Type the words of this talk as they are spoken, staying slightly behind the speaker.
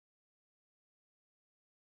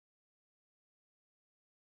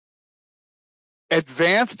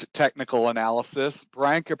advanced technical analysis,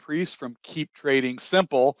 Bryan Caprice from Keep Trading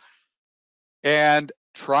Simple, and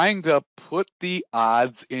trying to put the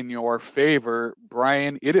odds in your favor.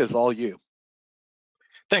 Bryan, it is all you.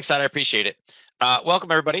 Thanks, Todd. I appreciate it.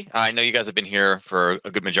 Welcome, everybody. I know you guys have been here for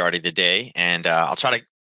a good majority of the day, and I'll try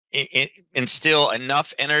to instill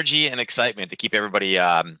enough energy and excitement to keep everybody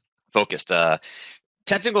focused.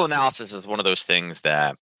 Technical analysis is one of those things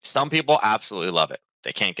that some people absolutely love it.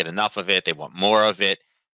 They can't get enough of it. They want more of it.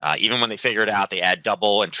 Even when they figure it out, they add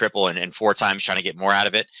double and triple and four times trying to get more out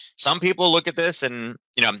of it. Some people look at this and,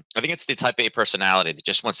 I think it's the type A personality that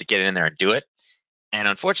just wants to get in there and do it. And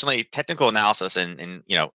unfortunately, technical analysis and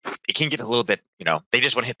it can get a little bit, they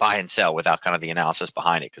just want to hit buy and sell without kind of the analysis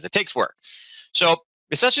behind it because it takes work. So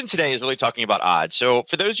the session today is really talking about odds. So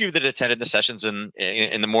for those of you that attended the sessions in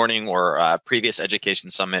the morning or previous Education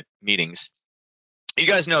Summit meetings, you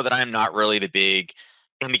guys know that I am not really the big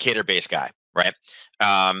indicator-based guy, right?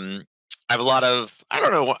 I have a lot of, I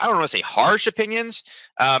don't want to say harsh opinions,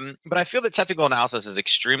 but I feel that technical analysis is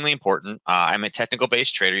extremely important. I'm a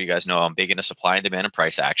technical-based trader. You guys know I'm big into supply and demand and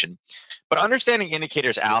price action. But understanding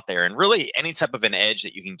indicators out there and really any type of an edge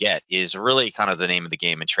that you can get is really kind of the name of the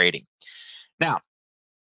game in trading. Now,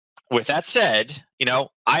 with that said,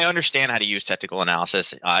 I understand how to use technical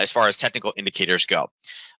analysis as far as technical indicators go.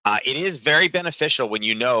 It is very beneficial when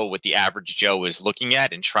you know what the average Joe is looking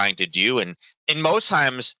at and trying to do, and most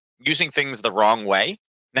times using things the wrong way.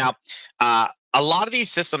 Now, a lot of these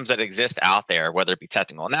systems that exist out there, whether it be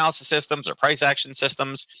technical analysis systems or price action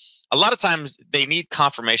systems, a lot of times they need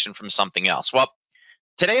confirmation from something else. Well,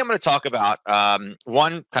 today I'm going to talk about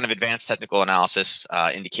one kind of advanced technical analysis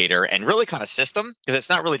indicator and really kind of system, because it's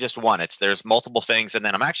not really just one. There's multiple things, and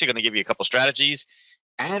then I'm actually going to give you a couple strategies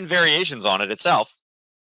and variations on it itself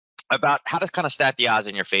about how to kind of stack the odds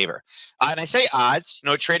in your favor. And I say odds,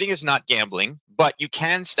 trading is not gambling, but you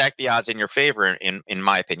can stack the odds in your favor, in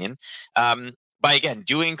my opinion, by, again,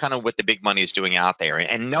 doing kind of what the big money is doing out there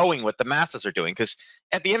and knowing what the masses are doing. Because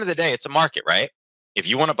at the end of the day, it's a market, right? If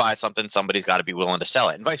you want to buy something, somebody's got to be willing to sell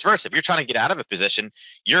it, and vice versa. If you're trying to get out of a position,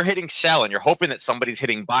 you're hitting sell and you're hoping that somebody's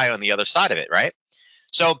hitting buy on the other side of it, right?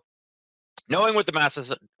 So knowing what the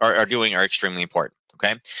masses are doing are extremely important.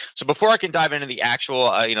 Okay, so before I can dive into the actual,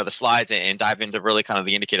 the slides and dive into really kind of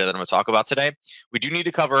the indicator that I'm going to talk about today, we do need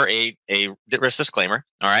to cover a risk disclaimer.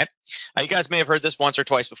 All right, you guys may have heard this once or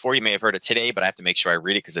twice before. You may have heard it today, but I have to make sure I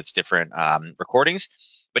read it because it's different recordings.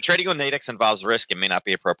 But trading on Nadex involves risk and may not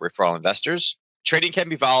be appropriate for all investors. Trading can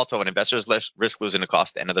be volatile and investors risk losing the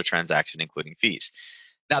cost to end of their transaction, including fees.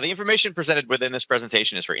 Now, the information presented within this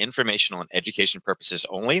presentation is for informational and education purposes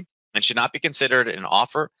only and should not be considered an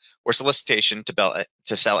offer or solicitation to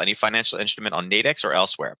sell any financial instrument on Nadex or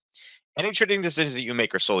elsewhere. Any trading decisions that you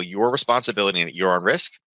make are solely your responsibility and at your own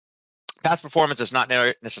risk. Past performance is not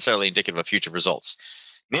necessarily indicative of future results.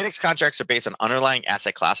 Nadex contracts are based on underlying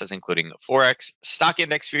asset classes, including Forex, stock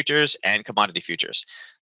index futures, and commodity futures.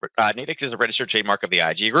 Nadex is a registered trademark of the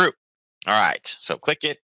IG Group. All right, so click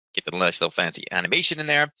it, get the nice little fancy animation in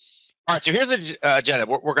there. All right, so here's the agenda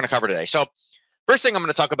we're going to cover today. So first thing I'm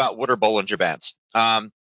going to talk about, what are Bollinger Bands?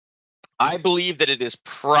 I believe that it is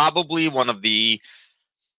probably one of the,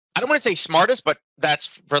 I don't want to say smartest, but that's,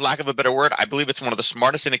 for lack of a better word, I believe it's one of the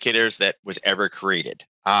smartest indicators that was ever created.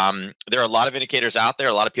 There are a lot of indicators out there.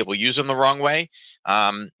 A lot of people use them the wrong way.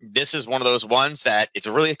 This is one of those ones that it's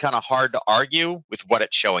really kind of hard to argue with what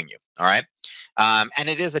it's showing you. All right. And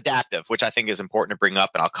it is adaptive, which I think is important to bring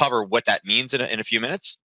up. And I'll cover what that means in a few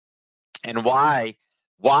minutes and why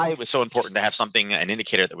it was so important to have an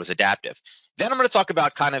indicator that was adaptive. Then I'm going to talk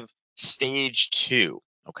about kind of stage 2.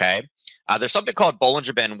 Okay. There's something called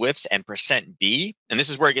Bollinger Band widths and %B, and this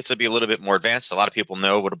is where it gets to be a little bit more advanced. A lot of people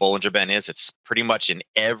know what a Bollinger Band is. It's pretty much in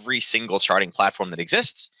every single charting platform that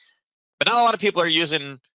exists, but not a lot of people are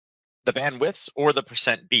using the band widths or the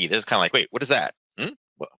 %B. This is kind of like, wait, what is that?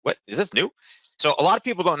 What is this new? So a lot of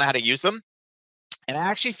people don't know how to use them, and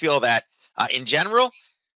I actually feel that in general,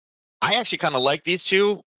 I actually kind of like these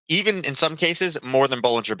two, even in some cases, more than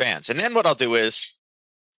Bollinger Bands. And then what I'll do is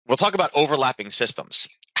we'll talk about overlapping systems,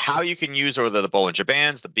 how you can use either the Bollinger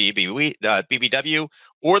Bands, the BBW,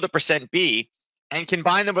 or the %B, and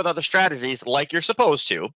combine them with other strategies like you're supposed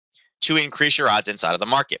to increase your odds inside of the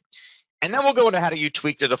market. And then we'll go into how do you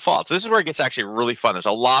tweak the defaults. This is where it gets actually really fun. There's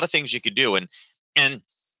a lot of things you could do. And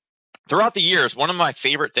throughout the years, one of my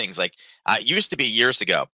favorite things, like it used to be years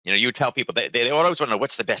ago, you would tell people, they always want to know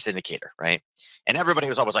what's the best indicator, right? And everybody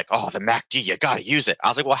was always like, oh, the MACD, you got to use it. I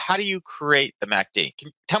was like, well, how do you create the MACD?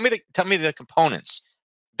 Tell me the components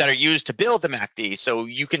that are used to build the MACD so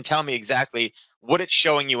you can tell me exactly what it's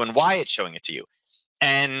showing you and why it's showing it to you.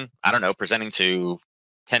 and I don't know, presenting to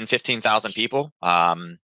 10, 15,000 people.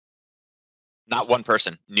 Not one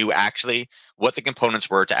person knew actually what the components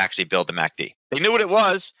were to actually build the MACD. They knew what it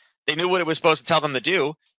was. They knew what it was supposed to tell them to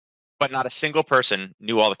do, but not a single person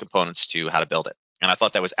knew all the components to how to build it. And I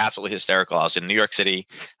thought that was absolutely hysterical. I was in New York City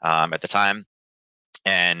at the time,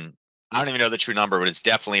 and I don't even know the true number, but it's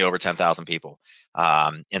definitely over 10,000 people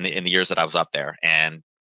in the years that I was up there, and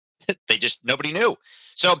nobody knew.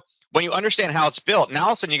 So when you understand how it's built, now all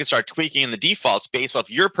of a sudden you can start tweaking the defaults based off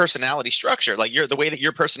your personality structure, like the way that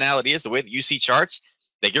your personality is, the way that you see charts,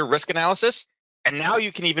 like your risk analysis. And now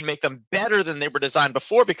you can even make them better than they were designed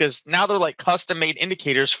before, because now they're like custom made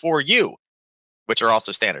indicators for you, which are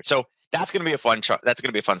also standard. So that's going to be a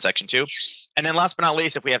fun section too. And then last but not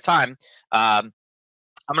least, if we have time, I'm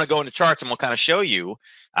going to go into charts and we'll kind of show you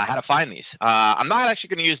how to find these. I'm not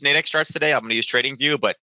actually going to use Nadex charts today. I'm going to use TradingView,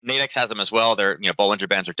 but Nadex has them as well. They're, Bollinger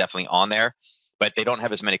Bands are definitely on there, but they don't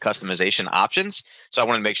have as many customization options. So I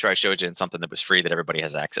wanted to make sure I showed you in something that was free that everybody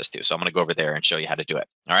has access to. So I'm going to go over there and show you how to do it.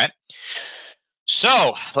 All right.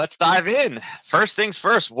 So let's dive in. First things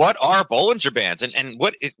first, what are Bollinger Bands, and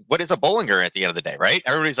what is a Bollinger at the end of the day, right?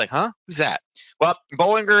 Everybody's like, huh? Who's that? Well,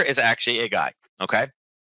 Bollinger is actually a guy, okay?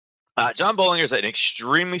 John Bollinger is an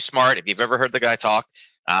extremely smart, if you've ever heard the guy talk,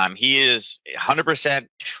 he is 100%,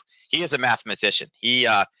 he is a mathematician. He,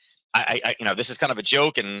 this is kind of a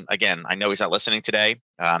joke, and again, I know he's not listening today.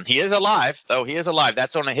 He is alive, though. He is alive.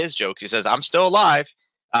 That's one of his jokes. He says, I'm still alive.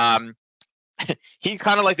 He's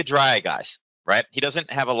kind of like the dry eye guys, right? He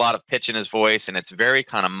doesn't have a lot of pitch in his voice, and it's very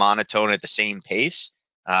kind of monotone at the same pace.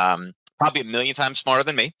 Probably a million times smarter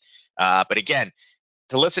than me. But again,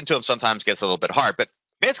 to listen to him sometimes gets a little bit hard. But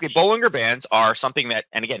basically, Bollinger Bands are something that,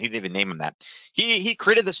 and again, he didn't even name him that. He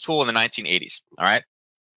created this tool in the 1980s, all right?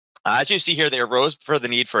 As you see here, they arose for the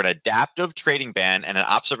need for an adaptive trading band and an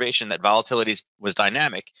observation that volatility was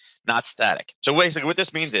dynamic, not static. So basically what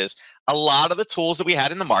this means is a lot of the tools that we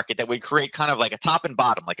had in the market that would create kind of like a top and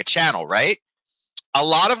bottom, like a channel, right? A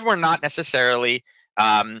lot of them were not necessarily,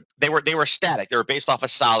 they were static. They were based off a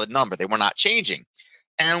solid number. They were not changing.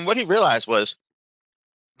 And what he realized was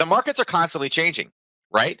the markets are constantly changing,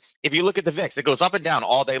 right? If you look at the VIX, it goes up and down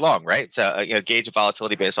all day long, right? It's a gauge of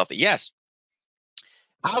volatility based off the yes.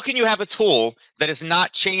 How can you have a tool that is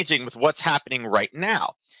not changing with what's happening right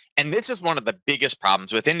now? And this is one of the biggest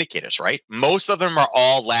problems with indicators, right? Most of them are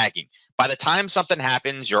all lagging. By the time something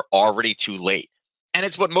happens, you're already too late. And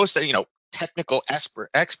it's what most technical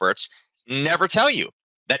experts never tell you,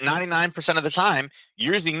 that 99% of the time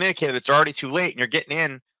you're using an indicator that's already too late and you're getting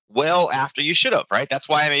in well after you should have, right? That's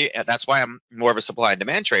why I'm more of a supply and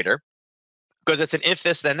demand trader, because it's an if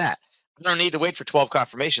this then that. I don't need to wait for 12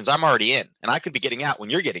 confirmations. I'm already in, and I could be getting out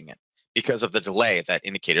when you're getting in because of the delay that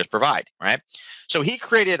indicators provide, right? So he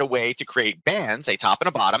created a way to create bands, a top and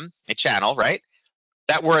a bottom, a channel, right,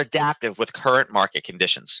 that were adaptive with current market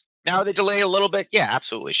conditions. Now, they delay a little bit. Yeah,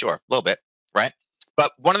 absolutely, sure, a little bit, right?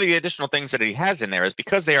 But one of the additional things that he has in there is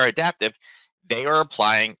because they are adaptive, they are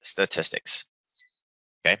applying statistics,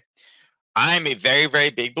 okay? I'm a very,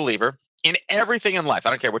 very big believer in everything in life.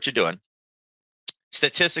 I don't care what you're doing.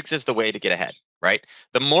 Statistics is the way to get ahead, right?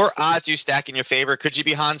 The more odds you stack in your favor, could you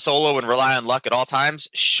be Han Solo and rely on luck at all times?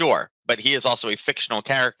 Sure, but he is also a fictional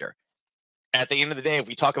character. At the end of the day, if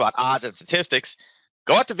we talk about odds and statistics,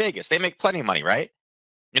 go out to Vegas. They make plenty of money, right?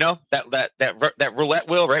 That roulette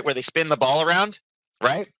wheel, right, where they spin the ball around,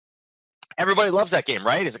 right? Everybody loves that game,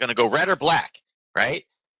 right? Is it going to go red or black, right?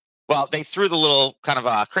 Well, they threw the little kind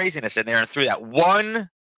of craziness in there and threw that one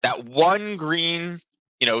green,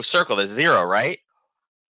 circle, the zero, right?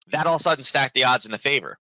 That all of a sudden stacked the odds in the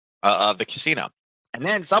favor of the casino. And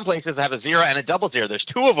then some places have a zero and a double zero. There's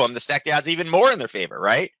two of them that stack the odds even more in their favor,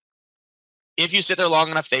 right? If you sit there long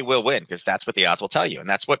enough, they will win, because that's what the odds will tell you. And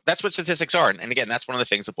that's what statistics are. And again, that's one of the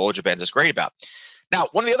things that Bollinger Bands is great about. Now,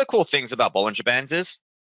 one of the other cool things about Bollinger Bands is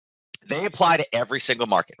they apply to every single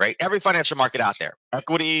market, right? Every financial market out there.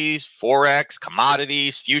 Equities, Forex,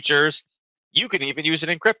 commodities, futures. You can even use it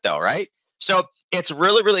in crypto, right? So it's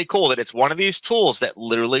really, really cool that it's one of these tools that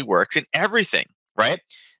literally works in everything, right?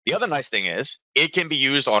 The other nice thing is it can be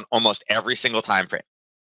used on almost every single time frame,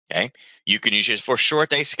 okay? You can use it for short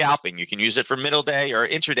day scalping. You can use it for middle day or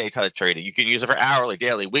intraday trading. You can use it for hourly,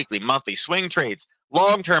 daily, weekly, monthly, swing trades,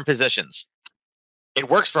 long-term positions. It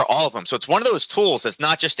works for all of them. So it's one of those tools that's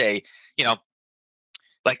not just a, you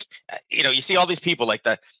see all these people like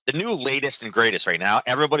the new latest and greatest right now.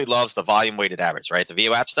 Everybody loves the volume weighted average, right? The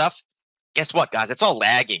VWAP stuff. Guess what, guys? It's all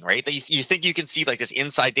lagging, right? You think you can see like this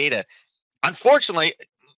inside data. Unfortunately,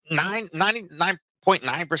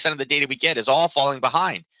 99.9% of the data we get is all falling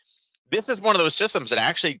behind. this is one of those systems that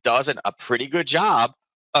actually does a pretty good job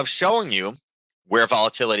of showing you where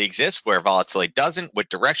volatility exists, where volatility doesn't, what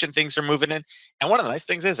direction things are moving in. And one of the nice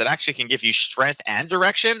things is it actually can give you strength and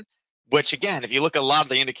direction, which again, if you look at a lot of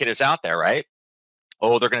the indicators out there, right?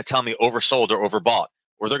 Oh, they're going to tell me oversold or overbought,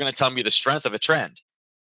 or they're going to tell me the strength of a trend.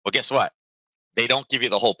 Well, guess what? They don't give you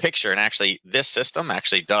the whole picture. And actually, this system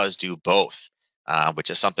actually does do both, which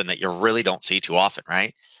is something that you really don't see too often,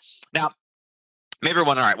 right? Now, maybe you're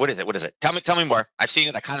wondering, all right, what is it? What is it? Tell me more. I've seen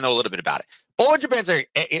it. I kind of know a little bit about it. Bollinger Bands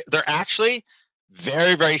they're actually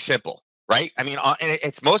very, very simple, right? I mean, on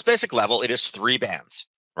its most basic level, it is 3 bands,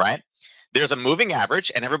 right? There's a moving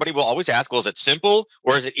average, and everybody will always ask, well, is it simple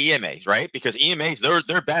or is it EMAs, right? Because EMAs,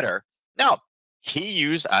 they're better. No, he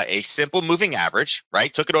used a simple moving average,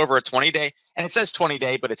 right? Took it over a 20-day, and it says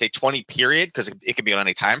 20-day, but it's a 20 period because it can be on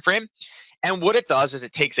any time frame. And what it does is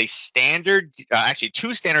it takes a standard, actually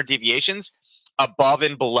 2 standard deviations above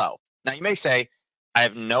and below. Now, you may say, I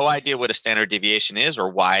have no idea what a standard deviation is or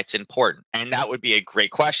why it's important. And that would be a great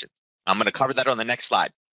question. I'm going to cover that on the next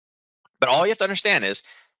slide. But all you have to understand is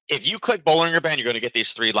if you click Bollinger Band, you're going to get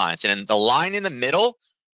these 3 lines. And in the line in the middle,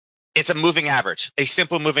 it's a moving average, a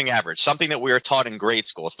simple moving average, something that we were taught in grade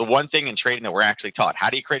school. It's the one thing in trading that we're actually taught. How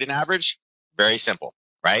do you create an average? Very simple,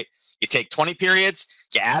 right? You take 20 periods,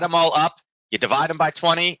 you add them all up, you divide them by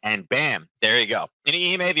 20, and bam, there you go. In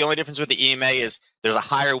EMA, the only difference with the EMA is there's a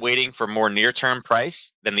higher weighting for more near-term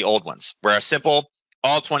price than the old ones, whereas simple,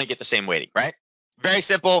 all 20 get the same weighting, right? Very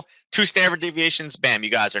simple, 2 standard deviations, bam, you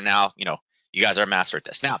guys are now, you guys are a master at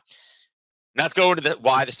this. Now, let's go into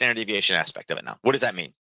why the standard deviation aspect of it now. What does that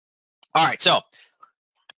mean? All right, so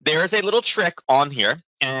there is a little trick on here,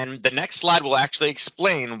 and the next slide will actually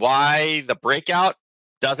explain why the breakout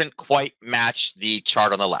doesn't quite match the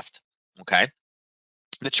chart on the left. Okay,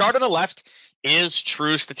 the chart on the left is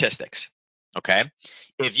true statistics. Okay,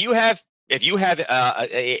 if you have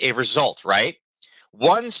a result, right,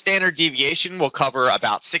 1 standard deviation will cover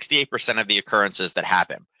about 68% of the occurrences that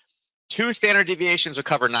happen. 2 standard deviations will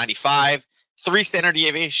cover 95. 3 standard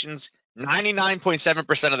deviations,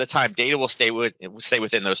 99.7% of the time, data will stay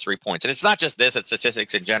within those 3 points. And it's not just this; it's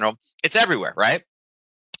statistics in general. It's everywhere, right?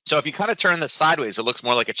 So if you kind of turn this sideways, it looks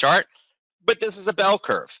more like a chart, but this is a bell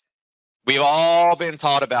curve. We've all been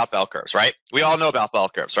taught about bell curves, right? We all know about bell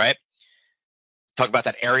curves, right? Talk about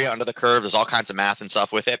that area under the curve. There's all kinds of math and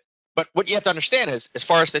stuff with it. But what you have to understand is, as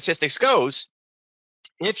far as statistics goes,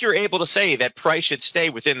 if you're able to say that price should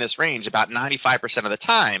stay within this range about 95% of the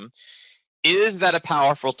time, is that a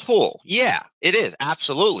powerful tool? Yeah, it is,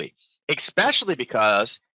 absolutely. Especially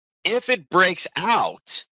because if it breaks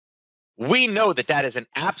out, we know that that is an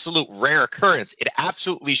absolute rare occurrence. It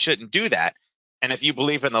absolutely shouldn't do that. And if you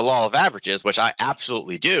believe in the law of averages, which I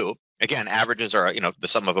absolutely do, again, averages are, the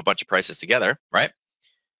sum of a bunch of prices together, right?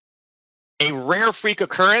 A rare freak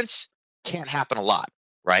occurrence can't happen a lot,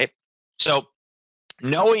 right? So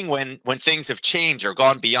knowing when things have changed or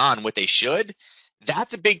gone beyond what they should,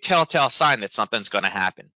 that's a big telltale sign that something's going to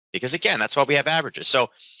happen. Because again, that's why we have averages. So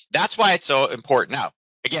that's why it's so important. Now,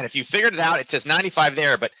 again, if you figured it out, it says 95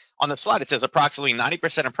 there, but on the slide, it says approximately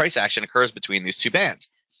 90% of price action occurs between these 2 bands.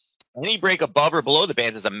 Any break above or below the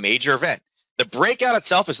bands is a major event. The breakout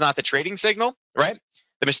itself is not the trading signal, right?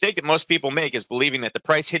 The mistake that most people make is believing that the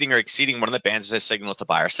price hitting or exceeding one of the bands is a signal to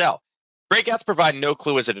buy or sell. Breakouts provide no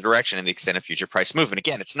clue as to the direction and the extent of future price movement.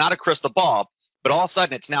 Again, it's not a crystal ball, but all of a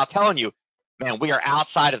sudden it's now telling you, man, we are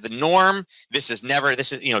outside of the norm. This is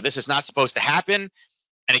not supposed to happen.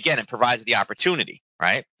 And again, it provides the opportunity,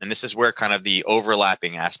 right? And this is where kind of the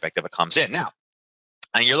overlapping aspect of it comes in. Now,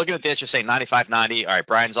 and you're looking at this, you're saying 95.90. All right,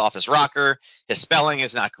 Brian's off his rocker. His spelling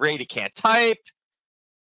is not great. He can't type.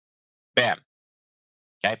 Bam.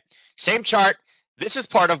 Okay. Same chart. This is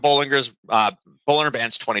part of Bollinger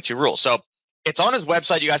Band's 22 rules. So it's on his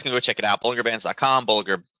website. You guys can go check it out. BollingerBands.com,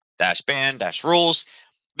 Bollinger-band-rules.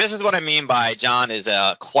 This is what I mean by John is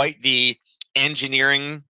quite the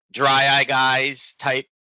engineering dry eye guys type.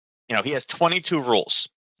 He has 22 rules.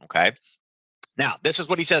 Okay. Now, this is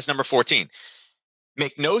what he says, number 14.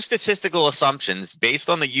 Make no statistical assumptions based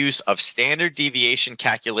on the use of standard deviation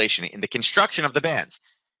calculation in the construction of the bands.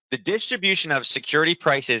 The distribution of security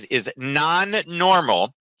prices is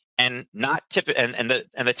non-normal and not typical, and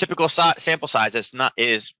the typical sample size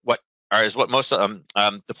is what most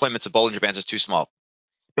deployments of Bollinger Bands is too small.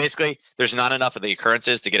 Basically, there's not enough of the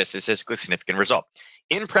occurrences to get a statistically significant result.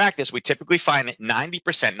 In practice, we typically find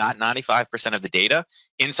 90%, not 95% of the data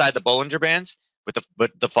inside the Bollinger Bands with the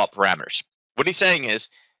default parameters. What he's saying is,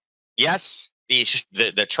 yes,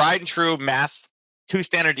 the tried and true math 2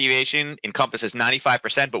 standard deviation encompasses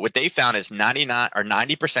 95%, but what they found is 99 or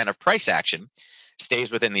 90% of price action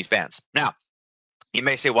stays within these bands. Now, you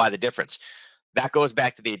may say, why the difference? That goes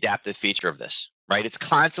back to the adaptive feature of this, right? It's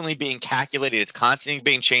constantly being calculated. It's constantly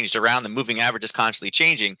being changed around. The moving average is constantly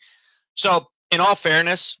changing. So in all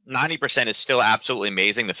fairness, 90% is still absolutely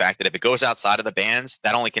amazing. The fact that if it goes outside of the bands,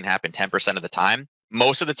 that only can happen 10% of the time.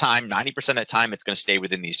 Most of the time, 90% of the time, it's going to stay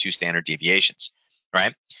within these two standard deviations,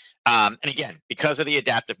 right? And again, because of the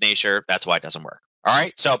adaptive nature, that's why it doesn't work. All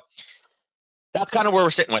right, so that's kind of where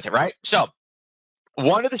we're sitting with it, right? So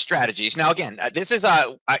one of the strategies, now again, this is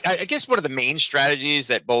I guess one of the main strategies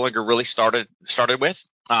that Bollinger really started with.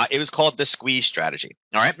 It was called the squeeze strategy.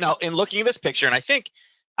 All right, now in looking at this picture, and I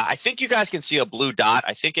think you guys can see a blue dot.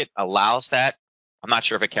 I think it allows that. I'm not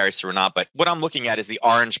sure if it carries through or not, but what I'm looking at is the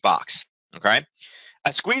orange box. Okay,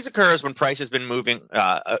 a squeeze occurs when price has been moving,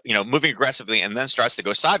 moving aggressively and then starts to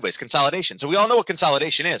go sideways. Consolidation. So we all know what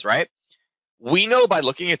consolidation is, right? We know by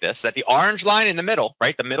looking at this that the orange line in the middle,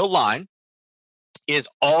 right, the middle line, is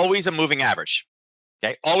always a moving average.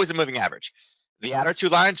 Okay, always a moving average. The outer two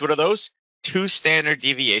lines, what are those? Two standard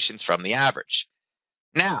deviations from the average.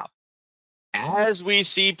 Now, as we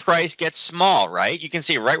see price get small, right, you can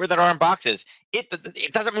see right where that orange box is,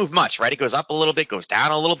 it doesn't move much, right? It goes up a little bit, goes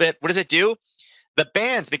down a little bit. What does it do? The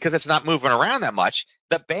bands, because it's not moving around that much,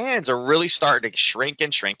 the bands are really starting to shrink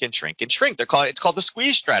and shrink and shrink and shrink. It's called the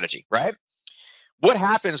squeeze strategy, right? What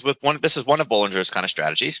happens with this is one of Bollinger's kind of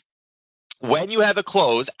strategies. When you have a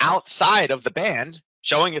close outside of the band,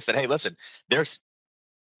 showing us that, hey, listen, there's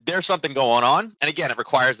something going on. And again, it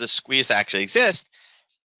requires the squeeze to actually exist.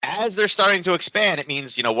 As they're starting to expand, it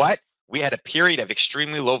means, you know what? We had a period of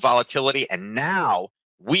extremely low volatility, and now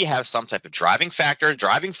we have some type of driving factor,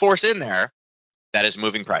 driving force in there that is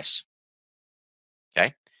moving price.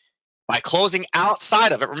 Okay? By closing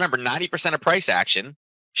outside of it, remember, 90% of price action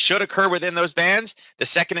should occur within those bands. The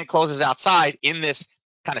second it closes outside in this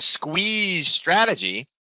kind of squeeze strategy,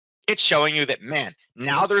 it's showing you that, man,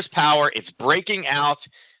 now there's power. It's breaking out.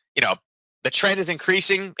 The trend is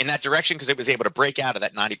increasing in that direction because it was able to break out of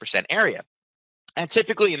that 90% area. And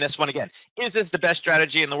typically in this one, again, is this the best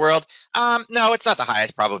strategy in the world? No, it's not the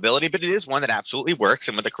highest probability, but it is one that absolutely works.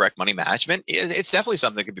 And with the correct money management, it's definitely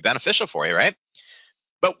something that could be beneficial for you, right?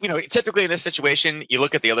 But typically in this situation, you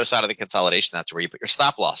look at the other side of the consolidation. That's where you put your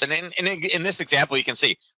stop loss. And in this example, you can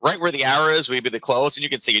see right where the arrow is, would be the close, and you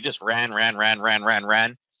can see it just ran.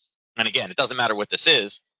 And again, it doesn't matter what this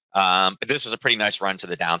is. But this was a pretty nice run to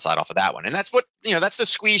the downside off of that one. And that's what, that's the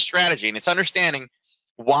squeeze strategy. And it's understanding,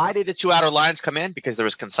 why did the two outer lines come in? Because there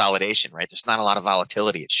was consolidation, right? There's not a lot of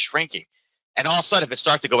volatility. It's shrinking. And all of a sudden, if it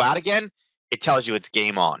starts to go out again, it tells you it's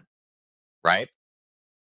game on, right?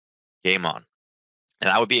 Game on. And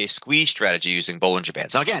that would be a squeeze strategy using Bollinger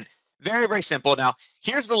Bands. Now, again, very, very simple. Now,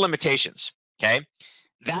 here's the limitations, okay?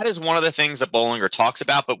 That is one of the things that Bollinger talks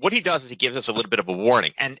about. But what he does is he gives us a little bit of a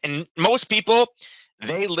warning. And most people,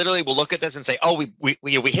 they literally will look at this and say, oh, we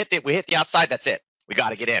hit the outside. That's it. We got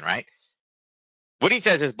to get in, right? What he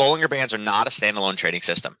says is Bollinger Bands are not a standalone trading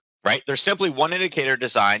system, right? They're simply one indicator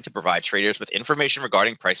designed to provide traders with information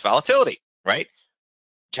regarding price volatility, right?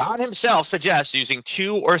 John himself suggests using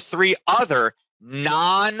 2 or 3 other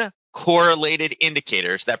non-correlated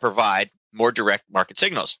indicators that provide more direct market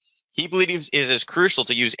signals. He believes it is crucial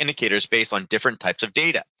to use indicators based on different types of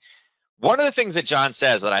data. One of the things that John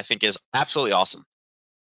says that I think is absolutely awesome,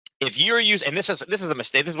 if you're using, and this is a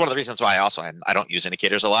mistake, this is one of the reasons why I don't use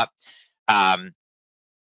indicators a lot.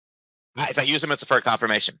 If I use them, it's for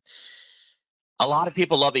confirmation. A lot of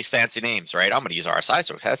people love these fancy names, right? I'm going to use RSI,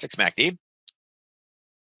 stochastics, MACD.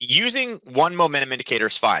 Using one momentum indicator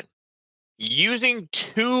is fine. Using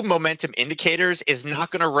 2 momentum indicators is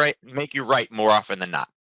not going to make you right more often than not.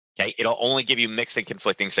 Okay, it'll only give you mixed and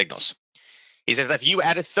conflicting signals. He says that if you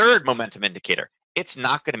add a 3rd momentum indicator, it's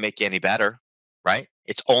not going to make you any better, right?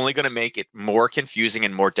 It's only going to make it more confusing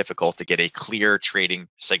and more difficult to get a clear trading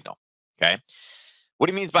signal. Okay. What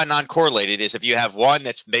he means by non-correlated is if you have one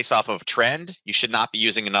that's based off of trend, you should not be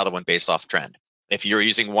using another one based off trend. If you're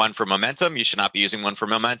using one for momentum, you should not be using one for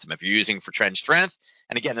momentum. If you're using for trend strength,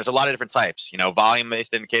 and again, there's a lot of different types,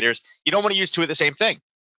 volume-based indicators, you don't want to use 2 of the same thing.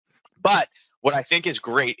 But what I think is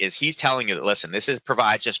great is he's telling you that, listen, this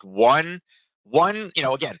provides just one,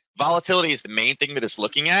 again, volatility is the main thing that it's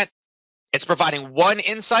looking at. It's providing one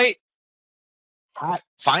insight.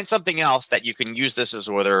 Find something else that you can use this as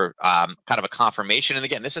whether kind of a confirmation. And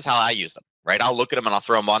again, this is how I use them, right? I'll look at them and I'll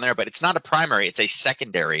throw them on there, but it's not a primary, it's a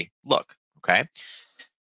secondary look, okay?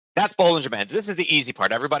 That's Bollinger Bands. This is the easy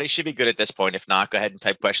part. Everybody should be good at this point. If not, go ahead and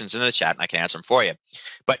type questions in the chat and I can answer them for you.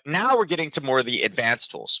 But now we're getting to more of the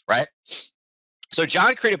advanced tools, right? So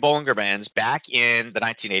John created Bollinger Bands back in the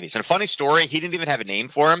 1980s. And a funny story, he didn't even have a name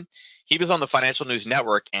for them. He was on the Financial News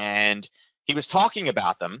Network, and he was talking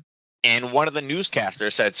about them. And one of the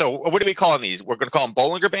newscasters said, so what are we calling these? We're going to call them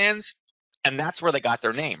Bollinger Bands. And that's where they got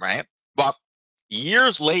their name, right? Well,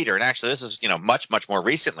 years later, and actually this is, much, much more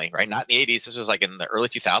recently, right? Not in the 80s. This was like in the early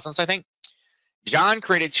 2000s, I think. John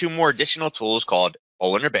created two more additional tools called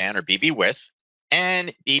Bollinger Band, or BB width,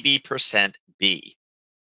 and BB%B.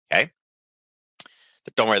 Okay.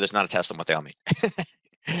 But don't worry, there's not a test on what they all mean.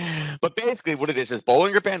 But basically what it is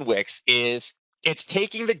Bollinger Band width is it's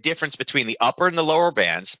taking the difference between the upper and the lower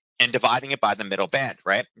bands and dividing it by the middle band,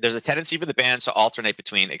 right? There's a tendency for the bands to alternate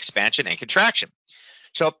between expansion and contraction.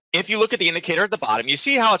 So if you look at the indicator at the bottom, you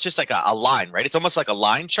see how it's just like a line, right? It's almost like a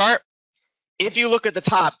line chart. If you look at the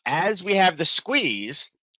top, as we have the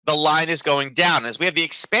squeeze, the line is going down. As we have the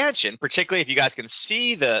expansion, particularly if you guys can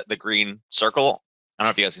see the green circle, I don't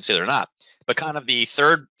know if you guys can see it or not, but kind of the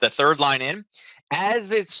third line in,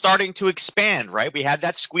 as it's starting to expand, right? We have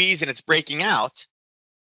that squeeze and it's breaking out.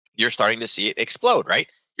 You're starting to see it explode, right?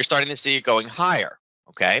 You're starting to see it going higher,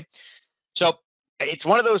 okay? So it's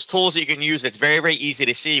one of those tools that you can use that's very, very easy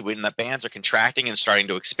to see when the bands are contracting and starting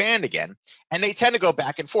to expand again. And they tend to go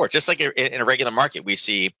back and forth. Just like in a regular market, we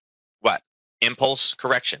see what? Impulse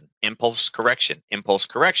correction, impulse correction, impulse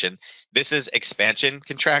correction. This is expansion,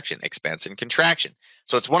 contraction, expansion, contraction.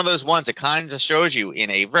 So it's one of those ones that kind of shows you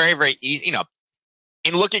in a very, very easy,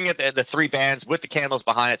 in looking at the three bands with the candles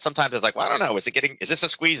behind it, sometimes it's like, well, I don't know, is this a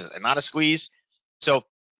squeeze? Is it not a squeeze? So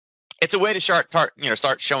it's a way to start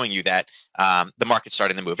showing you that the market's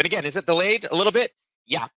starting to move. And again, is it delayed a little bit?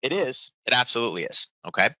 Yeah, it is. It absolutely is.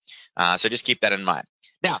 Okay. So just keep that in mind.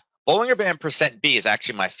 Now, Bollinger Band %B is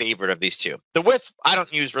actually my favorite of these two. The width I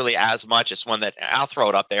don't use really as much. It's one that I'll throw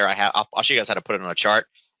it up there. I'll show you guys how to put it on a chart,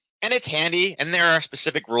 and it's handy. And there are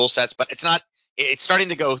specific rule sets, but it's not. It's starting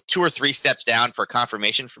to go 2 or 3 steps down for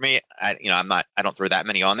confirmation for me. I don't throw that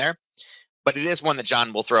many on there, but it is one that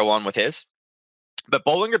John will throw on with his. But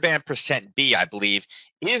Bollinger Band %B, I believe,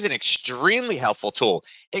 is an extremely helpful tool,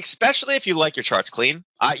 especially if you like your charts clean.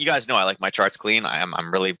 You guys know I like my charts clean. I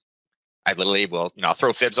literally will, I'll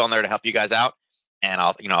throw fibs on there to help you guys out, and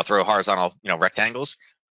I'll throw horizontal, rectangles.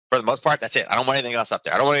 For the most part, that's it. I don't want anything else up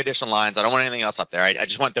there. I don't want any additional lines. I don't want anything else up there. I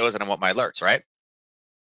just want those, and I want my alerts, right?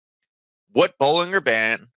 What Bollinger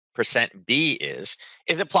Band %B is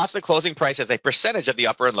it plots the closing price as a percentage of the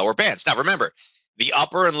upper and lower bands. Now, remember, the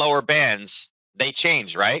upper and lower bands, they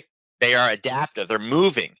change, right? They are adaptive. They're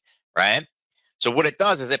moving, right? So what it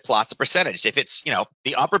does is it plots a percentage. If it's,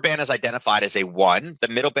 the upper band is identified as a 1, the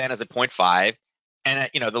middle band is a 0.5, and,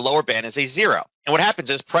 the lower band is a 0. And what happens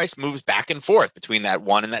is price moves back and forth between that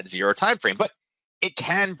 1 and that 0 time frame, but it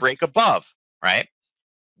can break above, right?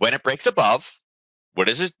 When it breaks above, what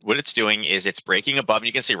it's doing is it's breaking above, and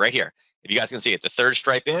you can see right here. If you guys can see it, the third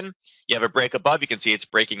stripe in, you have a break above. You can see it's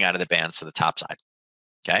breaking out of the bands to the top side.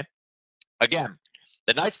 Okay. Again,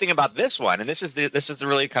 the nice thing about this one, and this is the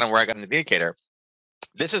really kind of where I got into the indicator.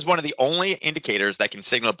 This is one of the only indicators that can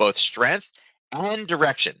signal both strength and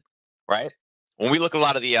direction, right? When we look at a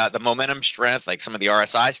lot of the momentum strength, like some of the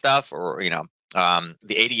RSI stuff, or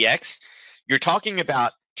the ADX, you're talking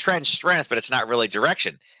about trend strength, but it's not really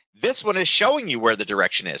direction. This one is showing you where the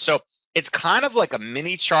direction is. So it's kind of like a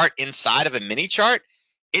mini chart inside of a mini chart.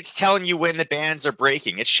 It's telling you when the bands are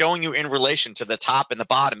breaking. It's showing you in relation to the top and the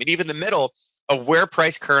bottom, and even the middle of where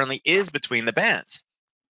price currently is between the bands.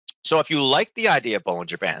 So if you like the idea of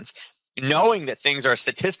Bollinger Bands, knowing that things are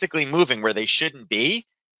statistically moving where they shouldn't be,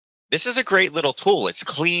 this is a great little tool. It's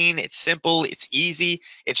clean, it's simple, it's easy.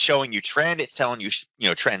 It's showing you trend. It's telling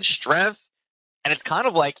you, trend strength. And it's kind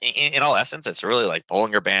of like, in all essence, it's really like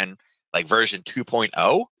Bollinger Band, like version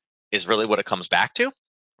 2.0 is really what it comes back to,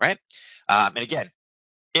 right? And again,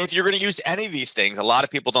 if you're going to use any of these things, a lot of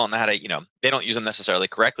people don't know how to, they don't use them necessarily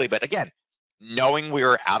correctly. But again, knowing we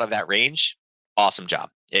were out of that range, awesome job.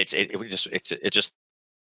 It's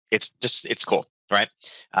cool, right?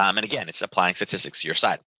 And again, it's applying statistics to your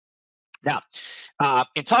side. Now,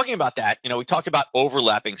 in talking about that, we talked about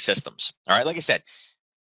overlapping systems. All right, like I said,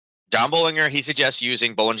 John Bollinger, he suggests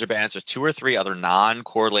using Bollinger Bands with 2 or 3 other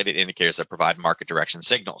non-correlated indicators that provide market direction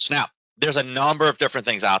signals. Now, there's a number of different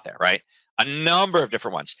things out there, right? A number of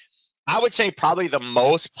different ones. I would say probably the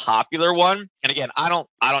most popular one, and again, I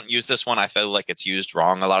don't use this one. I feel like it's used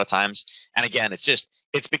wrong a lot of times. And again,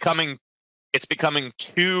 it's becoming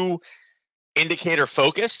too indicator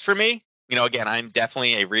focused for me. Again, I'm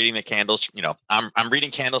definitely reading the candles. I'm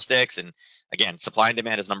reading candlesticks, and again, supply and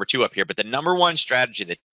demand is number 2 up here. But the number 1 strategy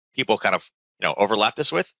that people kind of overlap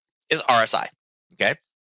this with is RSI. Okay.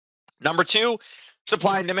 Number 2,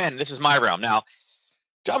 Supply and demand. This is my realm. Now,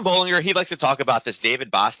 John Bollinger, he likes to talk about this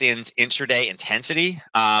David Bastian's intraday intensity.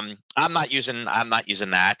 I'm not using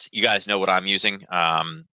that. You guys know what I'm using.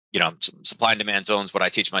 Supply and demand zones, what I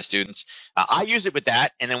teach my students. I use it with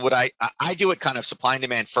that, and then what I do it kind of supply and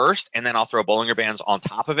demand first, and then I'll throw Bollinger Bands on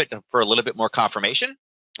top of it for a little bit more confirmation,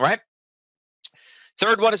 right?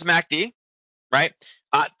 Third one is MACD, right?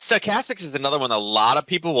 Stochastics is another one that a lot of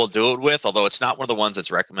people will do it with, although it's not one of the ones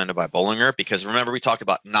that's recommended by Bollinger, because remember we talked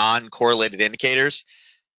about non-correlated indicators.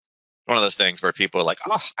 One of those things where people are like,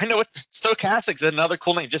 oh, I know what stochastics is, another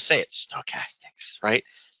cool name. Just say it, stochastics, right?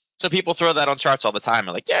 So people throw that on charts all the time.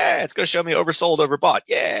 They're like, yeah, it's going to show me oversold, overbought.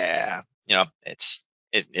 Yeah, it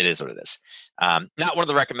is what it is. Not one of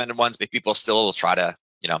the recommended ones, but people still will try to,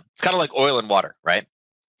 it's kind of like oil and water, right?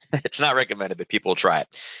 It's not recommended, but people will try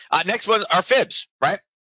it. Next one are fibs, right?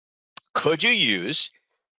 Could you use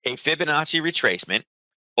a Fibonacci retracement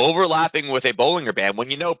overlapping with a Bollinger Band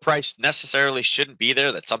when you know price necessarily shouldn't be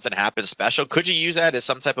there, that something happens special? Could you use that as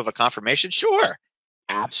some type of a confirmation? Sure,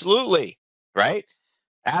 absolutely, right?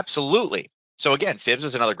 Absolutely. So again, fibs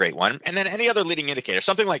is another great one. And then any other leading indicator,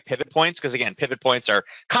 something like pivot points, because again, pivot points are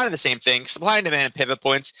kind of the same thing. Supply and demand and pivot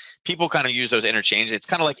points, people kind of use those interchange. It's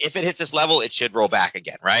kind of like if it hits this level, it should roll back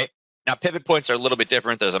again, right? Now, pivot points are a little bit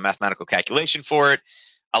different. There's a mathematical calculation for it.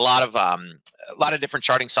 A lot of different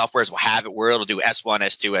charting softwares will have it where it'll do S1,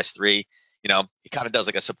 S2, S3. It kind of does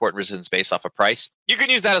like a support and resistance based off of price. You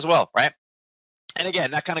can use that as well, right? And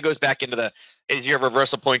again, that kind of goes back into is your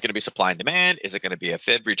reversal point going to be supply and demand? Is it going to be a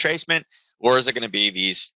fib retracement? Or is it going to be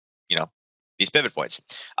these pivot points?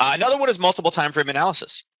 Another one is multiple time frame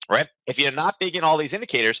analysis, right? If you're not big in all these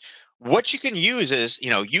indicators, what you can use is,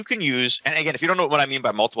 you can use, and again, if you don't know what I mean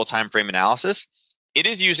by multiple time frame analysis, it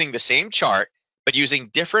is using the same chart, but using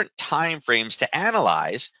different time frames to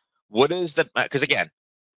analyze what is because again,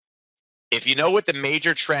 if you know what the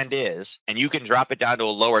major trend is and you can drop it down to a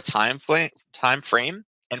lower time frame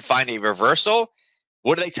and find a reversal,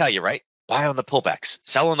 what do they tell you, right? Buy on the pullbacks,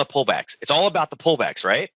 sell on the pullbacks. It's all about the pullbacks,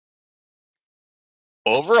 right?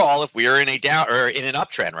 Overall, if we are in a down or in an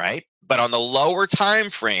uptrend, right? But on the lower time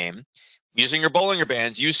frame, using your Bollinger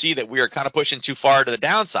Bands, you see that we are kind of pushing too far to the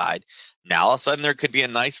downside. Now, all of a sudden, there could be a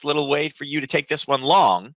nice little way for you to take this one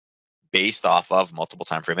long based off of multiple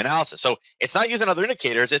time frame analysis. So it's not using other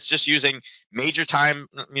indicators. It's just using major time,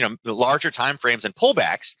 the larger time frames and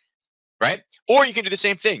pullbacks, right? Or you can do the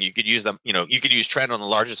same thing. You could use them, you could use trend on the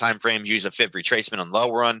larger time frames, use a fib retracement on the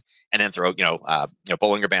lower run, and then throw,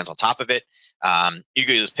 Bollinger Bands on top of it. You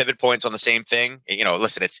could use pivot points on the same thing.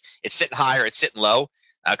 Listen, it's sitting high or it's sitting low.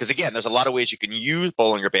 Because again, there's a lot of ways you can use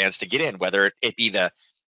Bollinger Bands to get in, whether it be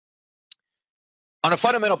on a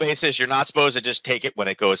fundamental basis, you're not supposed to just take it when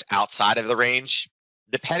it goes outside of the range.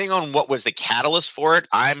 Depending on what was the catalyst for it,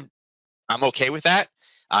 I'm okay with that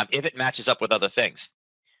if it matches up with other things.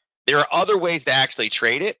 There are other ways to actually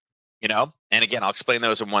trade it, and again, I'll explain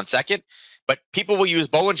those in 1 second. But people will use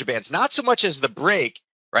Bollinger Bands, not so much as the break,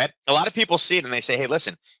 right? A lot of people see it and they say, hey,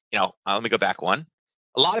 listen, let me go back one.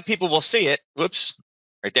 A lot of people will see it. Whoops,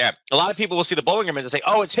 right there. A lot of people will see the Bollinger Bands and say,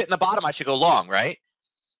 oh, it's hitting the bottom, I should go long, right?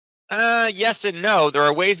 Yes and no. There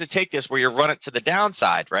are ways to take this where you run it to the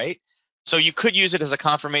downside, right? So you could use it as a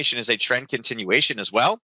confirmation, as a trend continuation as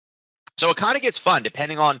well. So it kind of gets fun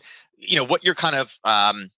depending on, what your kind of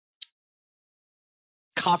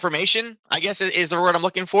confirmation, I guess is the word I'm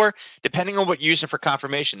looking for. Depending on what you're using for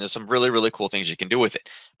confirmation, there's some really, really cool things you can do with it.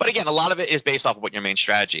 But again, a lot of it is based off of what your main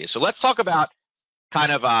strategy is. So let's talk about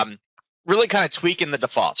really tweaking the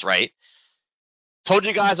defaults, right? Told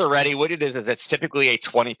you guys already what it is it's typically a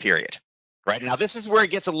 20 period, right? Now, this is where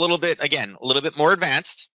it gets a little bit more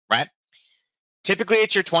advanced, right? Typically,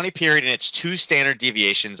 it's your 20 period and it's 2 standard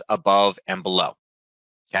deviations above and below,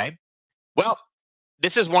 okay? Well,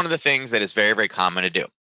 this is one of the things that is very, very common to do.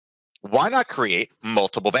 Why not create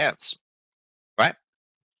multiple bands, right?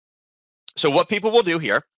 So what people will do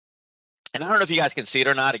here, and I don't know if you guys can see it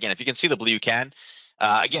or not. Again, if you can see the blue, you can.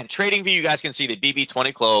 Again, trading view, you guys can see the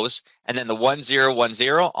BB20 close and then the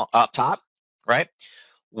 1010 up top, right?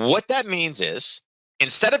 What that means is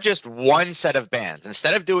instead of just one set of bands,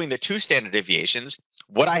 instead of doing the 2 standard deviations,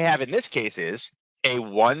 what I have in this case is a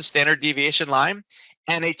 1 standard deviation line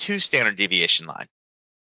and a 2 standard deviation line.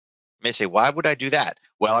 You may say, why would I do that?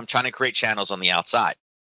 Well, I'm trying to create channels on the outside,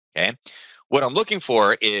 okay? What I'm looking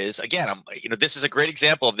for is, again, this is a great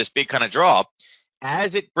example of this big kind of draw.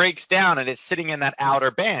 As it breaks down and it's sitting in that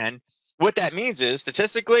outer band, what that means is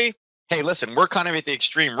statistically, hey, listen, we're kind of at the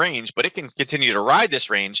extreme range, but it can continue to ride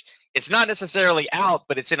this range. It's not necessarily out,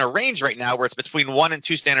 but it's in a range right now where it's between 1 and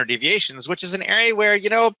 2 standard deviations, which is an area where,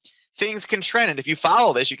 things can trend. And if you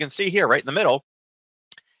follow this, you can see here right in the middle,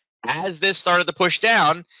 As this started to push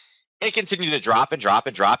down, it continued to drop and drop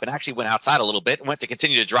and drop, and actually went outside a little bit and went to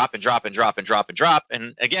continue to drop and drop and drop and drop and drop.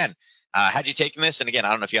 And again, had you taken this, and again, I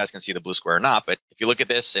don't know if you guys can see the blue square or not, but if you look at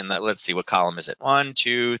this, and let's see, what column is it? 1,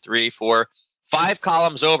 2, 3, 4, 5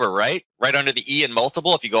 columns over, right? Right under the E in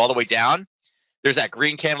multiple, if you go all the way down, there's that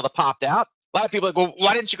green candle that popped out. A lot of people are like, well,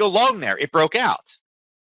 why didn't you go long there? It broke out.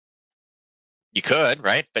 You could,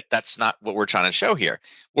 right? But that's not what we're trying to show here.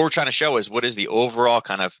 What we're trying to show is what is the overall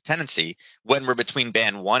kind of tendency when we're between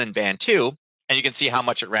band 1 and band 2, and you can see how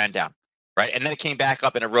much it ran down, right? And then it came back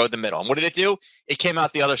up and it rode the middle. And what did it do? It came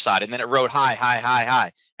out the other side, and then it rode high, high, high,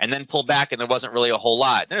 high, and then pulled back, and there wasn't really a whole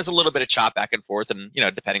lot. There's a little bit of chop back and forth, and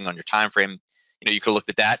depending on your time frame, you could have looked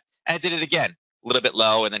at that, and it did it again, a little bit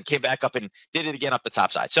low, and then came back up and did it again up the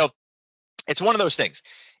top side. So it's one of those things.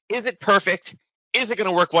 Is it perfect? Is it going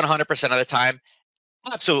to work 100% of the time?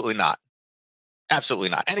 Absolutely not. Absolutely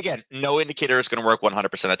not. And again, no indicator is going to work 100%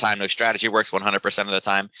 of the time. No strategy works 100% of the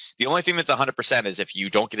time. The only thing that's 100% is if you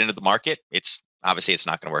don't get into the market, it's not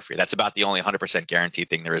going to work for you. That's about the only 100% guaranteed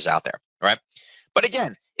thing there is out there, right? But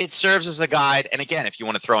again, it serves as a guide. And again, if you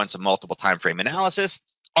want to throw in some multiple time frame analysis,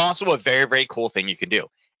 also a very, very cool thing you can do.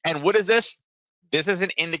 And what is this? This is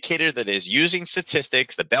an indicator that is using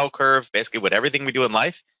statistics, the bell curve, basically what everything we do in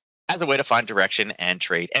life, as a way to find direction and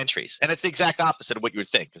trade entries. And it's the exact opposite of what you would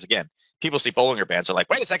think. Because again, people see Bollinger Bands are like,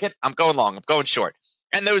 wait a second, I'm going long, I'm going short.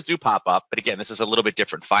 And those do pop up. But again, this is a little bit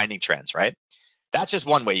different, finding trends, right? That's just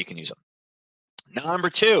one way you can use them. Number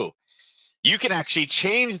 2, you can actually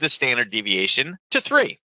change the standard deviation to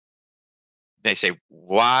 3. They say,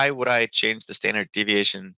 why would I change the standard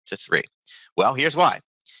deviation to 3? Well, here's why.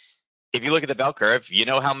 If you look at the bell curve, you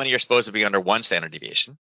know how many are supposed to be under 1 standard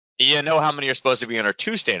deviation. You know how many are supposed to be under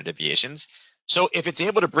 2 standard deviations. So if it's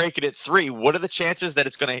able to break it at 3, what are the chances that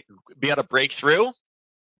it's going to be able to break through?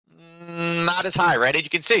 Not as high, right? And you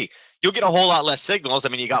can see, you'll get a whole lot less signals. I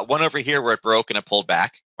mean, you got one over here where it broke and it pulled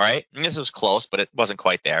back, right? And this was close, but it wasn't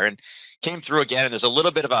quite there, and came through again. And there's a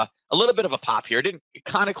little bit of a pop here. It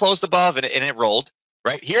kind of closed above and it rolled,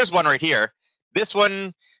 right? Here's one right here. This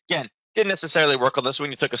one, again, didn't necessarily work on this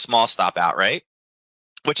one. You took a small stop out, right?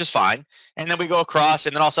 Which is fine. And then we go across,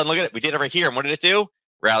 and then all of a sudden, look at it. We did it right here. And what did it do?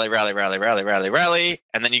 Rally, rally, rally, rally, rally, rally.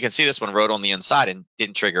 And then you can see this one rode on the inside and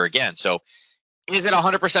didn't trigger again. So is it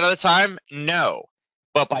 100% of the time? No.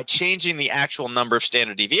 But by changing the actual number of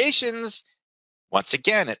standard deviations, once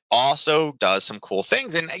again, it also does some cool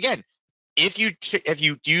things. And again, if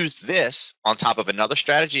you use this on top of another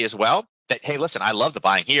strategy as well, that, hey, listen, I love the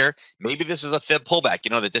buying here. Maybe this is a fib pullback,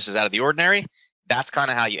 that this is out of the ordinary. That's kind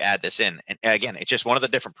of how you add this in. And again, it's just one of the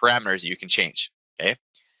different parameters that you can change, okay?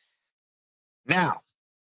 Now,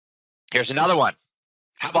 here's another one.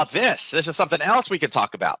 How about this? This is something else we can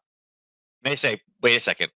talk about. May say, wait a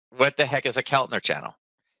second, what the heck is a Keltner channel?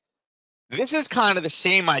 This is kind of the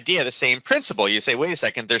same idea, the same principle. You say, wait a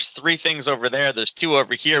second, there's 3 things over there, there's 2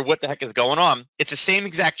 over here, what the heck is going on? It's the same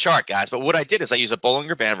exact chart, guys, but what I did is I use a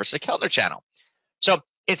Bollinger Band versus a Keltner channel. So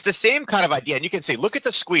it's the same kind of idea, and you can see, look at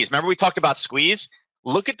the squeeze. Remember we talked about squeeze?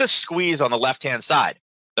 Look at the squeeze on the left-hand side.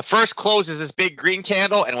 The first close is this big green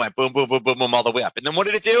candle, and it went boom, boom, boom, boom, boom all the way up. And then what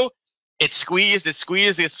did it do? It squeezed,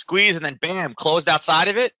 and then bam, closed outside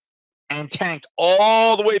of it and tanked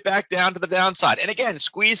all the way back down to the downside. And again,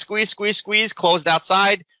 squeeze, squeeze, squeeze, squeeze, closed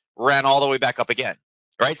outside, ran all the way back up again,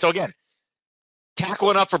 right? So again,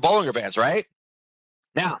 tackling up for Bollinger Bands, right?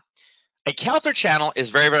 Now, a Keltner channel is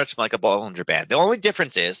very much like a Bollinger Band. The only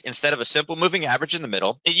difference is, instead of a simple moving average in the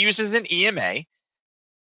middle, it uses an EMA.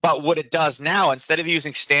 But what it does now, instead of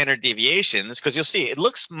using standard deviations, because you'll see, it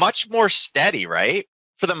looks much more steady, right?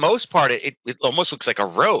 For the most part, it almost looks like a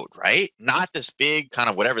road, right? Not this big kind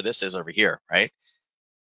of whatever this is over here, right?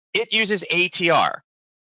 It uses ATR.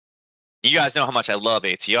 You guys know how much I love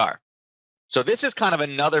ATR. So this is kind of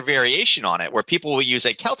another variation on it, where people will use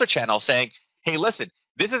a Keltner channel saying, hey, listen,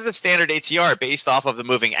 this is the standard ATR based off of the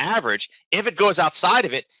moving average. If it goes outside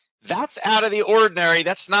of it, that's out of the ordinary.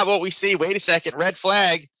 That's not what we see. Wait a second, red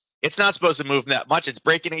flag. It's not supposed to move that much. It's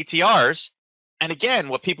breaking ATRs. And again,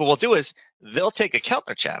 what people will do is they'll take a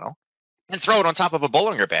Keltner channel and throw it on top of a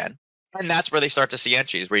Bollinger Band. And that's where they start to see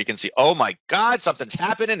entries where you can see, oh my God, something's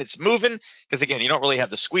happening. It's moving. Because again, you don't really have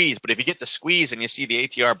the squeeze. But if you get the squeeze and you see the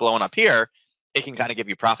ATR blowing up here, it can kind of give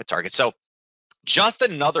you profit targets. So just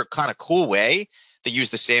another kind of cool way to use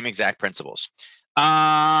the same exact principles.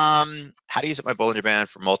 How do you use my Bollinger Band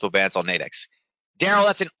for multiple bands on Nadex? Daryl,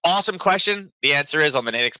 that's an awesome question. The answer is on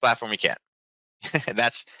the Nadex platform, we can't.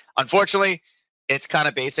 That's unfortunately, it's kind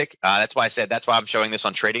of basic. That's why I'm showing this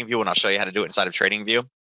on TradingView, and I'll show you how to do it inside of TradingView.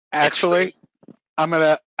 Actually, I'm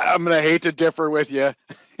gonna hate to differ with you.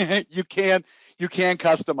 You can you can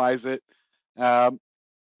customize it.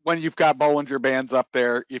 When you've got Bollinger Bands up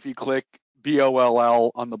there, if you click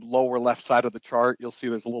BOLL on the lower left side of the chart, you'll see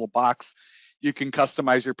there's a little box. You can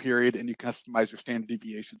customize your period and you customize your standard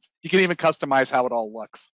deviations. You can even customize how it all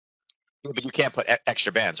looks. But you can't put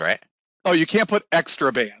extra bands, right? Oh, you can't put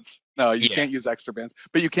extra bands. No, you can't use extra bands,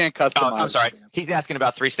 but you can customize. Oh, I'm sorry. Bands. He's asking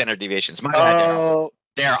about 3 standard deviations. My bad, Daryl.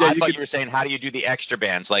 I thought you were saying, how do you do the extra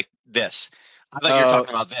bands like this? I thought you were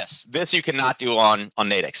talking about this. This you cannot do on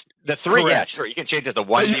Nadex. The 3, correct. Yeah, sure. You can change it to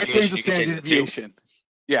 1 deviation. You can change it to 2.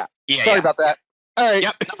 Yeah. Sorry about that. All right.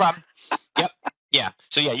 Yep, no problem. Yep. Yeah.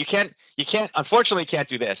 So yeah, you can't unfortunately can't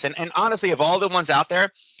do this. And honestly, of all the ones out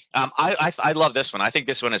there, I love this one. I think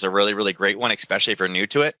this one is a really, really great one, especially if you're new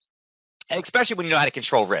to it. And especially when you know how to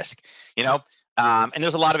control risk, and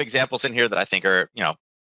there's a lot of examples in here that I think are,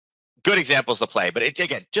 good examples to play. But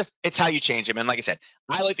again, it's how you change them. And like I said,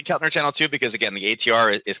 I like the Keltner channel too, because again, the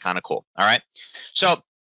ATR is kind of cool. All right. So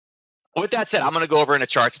with that said, I'm going to go over into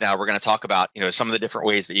charts now. We're going to talk about, some of the different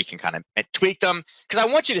ways that you can kind of tweak them, because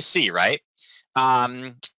I want you to see, right?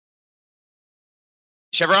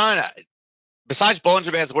 Chevron, besides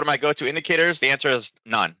Bollinger Bands, what are my go-to indicators? The answer is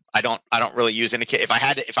none. I don't really use indicator. If I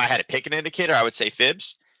had to pick an indicator, I would say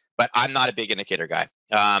fibs, but I'm not a big indicator guy.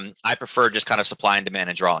 I prefer just kind of supply and demand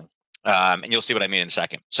and drawing. And you'll see what I mean in a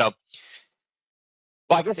second. So,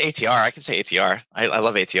 well, I guess ATR. I can say ATR. I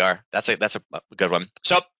love ATR. That's a good one.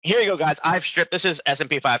 So here you go, guys. I've stripped. This is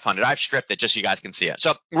S&P 500. I've stripped it just so you guys can see it.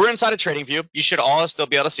 So we're inside of TradingView. You should all still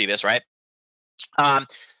be able to see this, right? And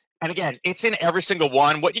again, it's in every single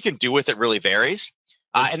one. What you can do with it really varies.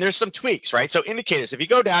 And there's some tweaks, right? So indicators, if you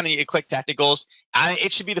go down and you click technicals,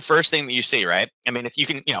 it should be the first thing that you see, right? I mean, if you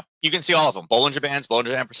can, you can see all of them: Bollinger Bands, Bollinger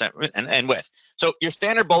Band percent, and width. So your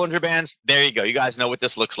standard Bollinger Bands, there you go. You guys know what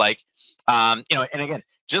this looks like. And again,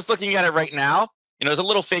 just looking at it right now, there's a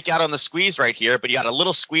little fake out on the squeeze right here, but you got a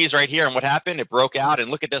little squeeze right here. And what happened? It broke out.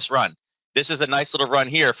 And look at this run. This is a nice little run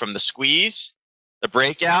here from the squeeze, the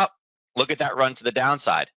breakout. Look at that run to the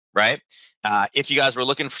downside, right? If you guys were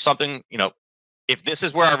looking for something, if this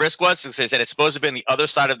is where our risk was, since they said it's supposed to be on the other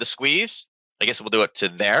side of the squeeze, I guess we'll do it to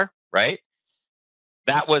there, right?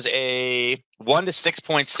 That was a 1 to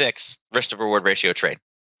 6.6 risk to reward ratio trade.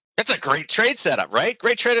 That's a great trade setup, right?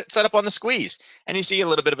 Great trade setup on the squeeze. And you see a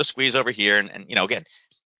little bit of a squeeze over here. And again,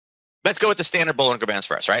 let's go with the standard Bollinger Bands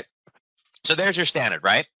first, right? So there's your standard,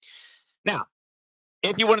 right? Now,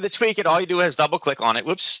 if you wanted to tweak it, all you do is double click on it.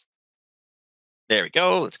 Whoops. There we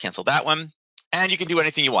go. Let's cancel that one. And you can do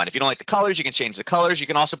anything you want. If you don't like the colors, you can change the colors. You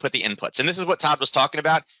can also put the inputs. And this is what Todd was talking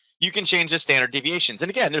about. You can change the standard deviations. And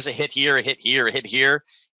again, there's a hit here, a hit here, a hit here.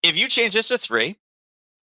 If you change this to 3,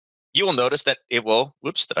 you will notice that it will,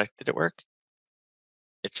 whoops, did it work?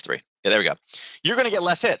 It's 3. Yeah, there we go. You're going to get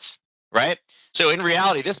less hits, right? So in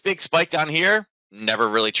reality, this big spike down here never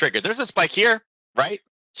really triggered. There's a spike here, right?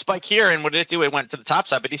 Spike here. And what did it do? It went to the top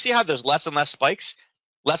side. But you see how there's less and less spikes,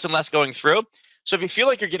 less and less going through? So if you feel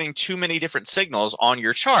like you're getting too many different signals on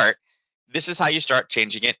your chart, this is how you start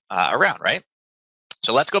changing it around, right?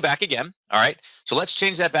 So let's go back again. All right. So let's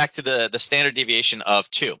change that back to the standard deviation of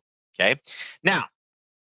 2. Okay. Now,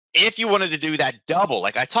 if you wanted to do that double,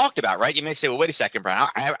 like I talked about, right? You may say, well, wait a second, Brian,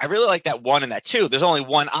 I really like that 1 and that 2. There's only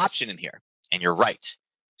one option in here. And you're right.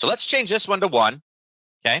 So let's change this one to 1.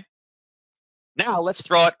 Okay. Now let's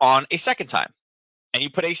throw it on a second time. And you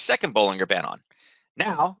put a second Bollinger Band on.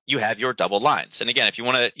 Now you have your double lines. And again, if you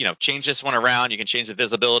want to, change this one around, you can change the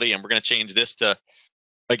visibility, and we're going to change this to,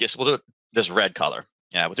 I guess we'll do this red color.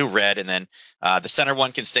 Yeah, we'll do red, and then the center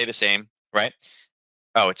one can stay the same, right?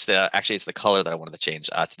 Oh, it's the color that I wanted to change.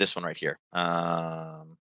 It's this one right here. Actually,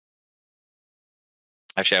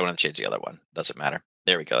 I want to change the other one. Doesn't matter.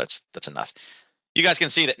 There we go. That's enough. You guys can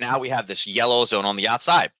see that now we have this yellow zone on the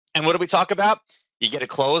outside. And what do we talk about? You get a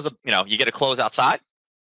close, you get a close outside,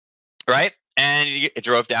 right? And it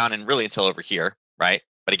drove down and really until over here, right?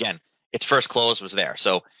 But again, its first close was there.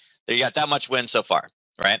 So there you got that much win so far,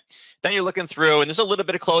 right? Then you're looking through, and there's a little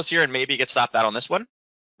bit of close here, and maybe you get stopped out on this one,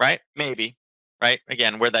 right? Maybe, right?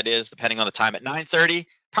 Again, where that is, depending on the time at 9:30,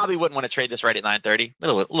 probably wouldn't want to trade this right at 9:30.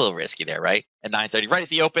 A little risky there, right? At 9:30, right at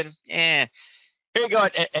the open, Here you go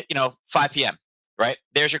at 5 p.m., right?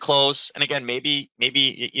 There's your close. And again, maybe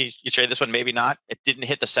you trade this one, maybe not. It didn't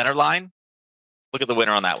hit the center line. Look at the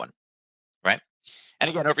winner on that one. Right? And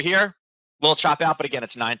again, over here, a little chop out, but again,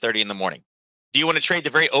 it's 9:30 in the morning. Do you want to trade the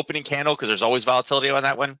very opening candle because there's always volatility on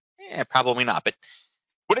that one? Probably not. But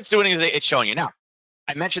what it's doing is it's showing you. Now,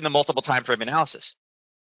 I mentioned the multiple time frame analysis.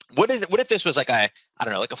 What if this was like a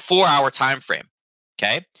 4-hour time frame?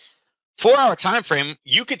 Okay. 4-hour time frame,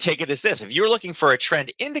 you could take it as this. If you're looking for a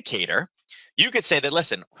trend indicator, you could say that,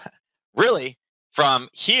 listen, really, from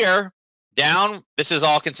here down, this is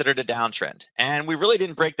all considered a downtrend. And we really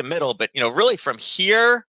didn't break the middle, but really from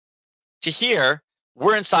here to here,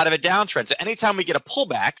 we're inside of a downtrend. So anytime we get a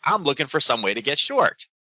pullback, I'm looking for some way to get short.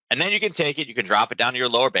 And then you can take it, you can drop it down to your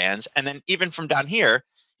lower bands. And then even from down here,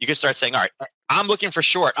 you can start saying, all right, I'm looking for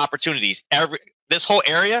short opportunities. This whole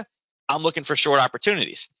area, I'm looking for short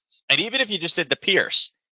opportunities. And even if you just did the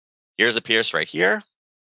pierce, here's a pierce right here,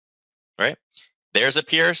 right? There's a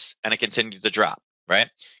pierce and it continued to drop, right?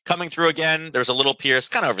 Coming through again, there's a little pierce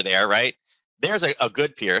kind of over there, right? There's a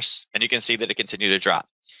good pierce and you can see that it continued to drop.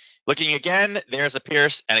 Looking again, there's a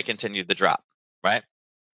pierce and it continued to drop, right?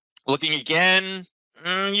 Looking again,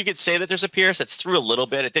 you could say that there's a pierce. It's through a little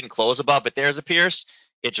bit. It didn't close above, but there's a pierce.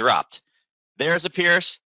 It dropped. There's a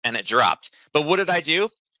pierce and it dropped. But what did I do?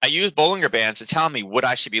 I used Bollinger Bands to tell me what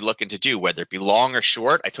I should be looking to do, whether it be long or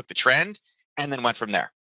short. I took the trend and then went from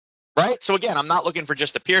there, right? So again, I'm not looking for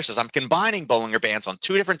just the pierces. I'm combining Bollinger Bands on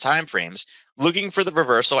 2 different time frames, looking for the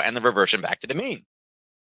reversal and the reversion back to the mean,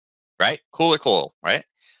 right? Cool, right?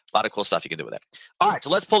 A lot of cool stuff you can do with it. All right, so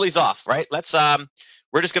let's pull these off, right?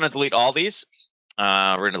 We're just going to delete all these.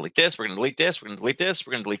 We're going to delete this. We're going to delete this. We're going to delete this.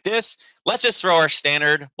 We're going to delete this. Let's just throw our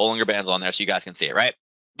standard Bollinger Bands on there so you guys can see it, right?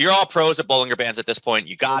 You're all pros at Bollinger Bands at this point.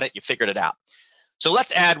 You got it. You figured it out. So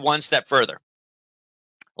let's add one step further.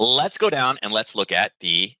 Let's go down and let's look at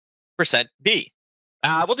the %B.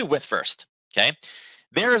 We'll do width first, okay?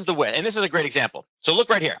 There's the width, and this is a great example. So look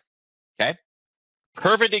right here, okay?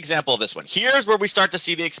 Perfect example of this one. Here's where we start to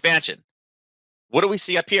see the expansion. What do we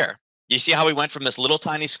see up here? You see how we went from this little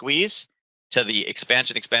tiny squeeze to the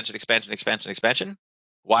expansion,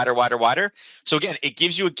 wider. So again, it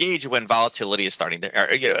gives you a gauge of when volatility is starting to,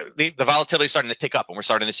 or, the volatility is starting to pick up and we're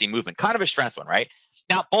starting to see movement. Kind of a strength one, right?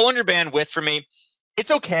 Now, Bollinger Band width for me,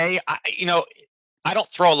 it's okay. I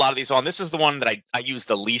don't throw a lot of these on. This is the one that I use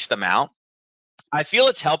the least amount. I feel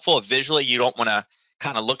it's helpful if visually you don't want to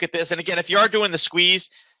kind of look at this. And again, if you are doing the squeeze,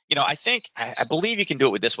 I believe you can do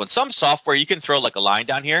it with this one. Some software, you can throw like a line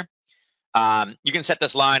down here. You can set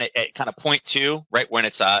this line at kind of 0.2, right? When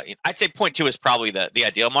it's, I'd say 0.2 is probably the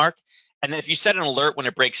ideal mark. And then if you set an alert when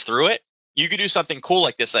it breaks through it, you could do something cool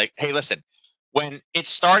like this. Like, hey, listen, when it's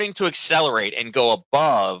starting to accelerate and go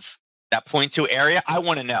above that 0.2 area, I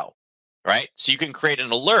want to know, right? So you can create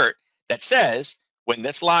an alert that says, when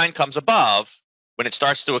this line comes above, when it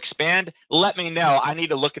starts to expand, let me know. I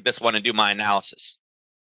need to look at this one and do my analysis.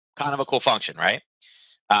 Kind of a cool function, right?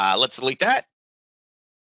 Let's delete that.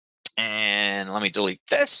 And let me delete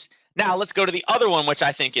this. Now let's go to the other one, which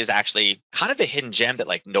I think is actually kind of the hidden gem that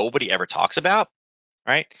like nobody ever talks about,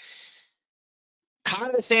 right? Kind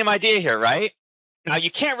of the same idea here, right? Now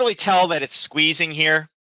you can't really tell that it's squeezing here,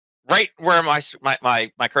 right where my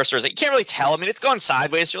cursor is. You can't really tell. I mean, it's gone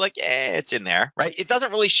sideways. So you're like, yeah, it's in there, right? It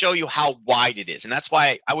doesn't really show you how wide it is. And that's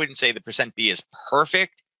why I wouldn't say the %B is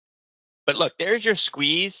perfect. But look, there's your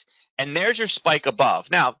squeeze and there's your spike above.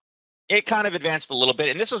 Now, it kind of advanced a little bit.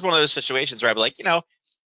 And this was one of those situations where I'd be like,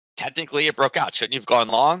 technically it broke out. Shouldn't you have gone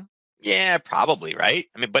long? Yeah, probably, right?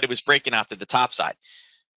 I mean, but it was breaking out to the top side.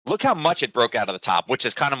 Look how much it broke out of the top, which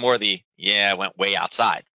is kind of more it went way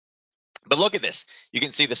outside. But look at this. You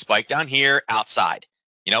can see the spike down here outside.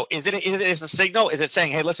 Is it a signal? Is it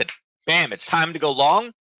saying, hey, listen, bam, it's time to go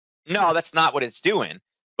long? No, that's not what it's doing.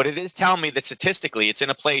 But it is telling me that statistically it's in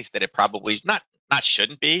a place that it probably not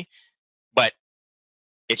shouldn't be, but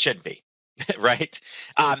it shouldn't be, right?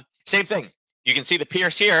 Same thing. You can see the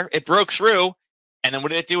pierce here. It broke through, and then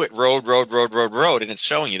what did it do? It rode, and it's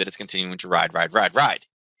showing you that it's continuing to ride.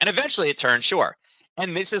 And eventually it turns short.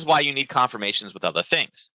 And this is why you need confirmations with other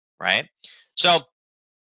things, right? So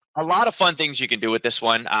a lot of fun things you can do with this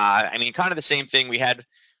one. I mean, kind of the same thing we had.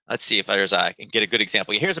 Let's see if I can get a good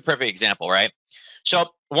example. Here's a perfect example, right? So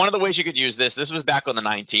one of the ways you could use this was back on the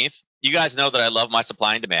 19th. You guys know that I love my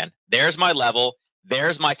supply and demand. There's my level.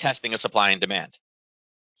 There's my testing of supply and demand.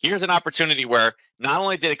 Here's an opportunity where not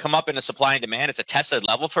only did it come up in a supply and demand, it's a tested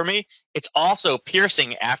level for me. It's also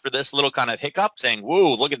piercing after this little kind of hiccup saying,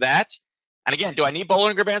 whoa, look at that. And again, do I need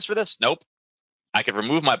Bollinger Bands for this? Nope. I could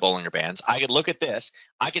remove my Bollinger Bands. I could look at this.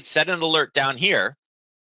 I could set an alert down here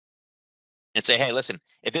and say, hey, listen,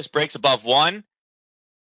 if this breaks above 1,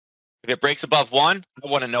 I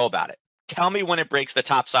want to know about it. Tell me when it breaks the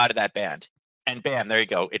top side of that band. And bam, there you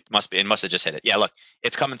go. It must have just hit it. Yeah, look,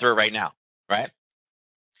 it's coming through right now, right?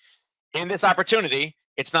 In this opportunity,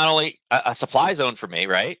 it's not only a supply zone for me,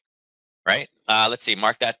 right? Let's see,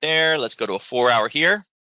 mark that there. Let's go to a 4-hour here.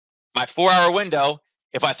 My 4-hour window,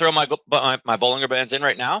 if I throw my Bollinger Bands in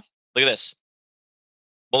right now, look at this.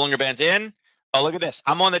 Bollinger Bands in. Oh, look at this.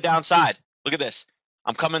 I'm on the downside. Look at this.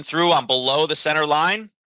 I'm coming through. I'm below the center line.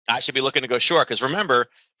 I should be looking to go short, because remember,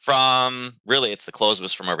 from really it's the close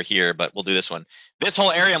was from over here, but we'll do this one. This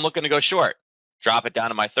whole area I'm looking to go short. Drop it down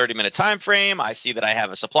to my 30-minute time frame. I see that I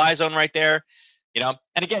have a supply zone right there. And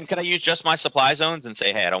again, could I use just my supply zones and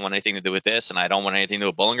say, hey, I don't want anything to do with this, and I don't want anything to do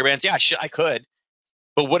with Bollinger Bands? Yeah, I could.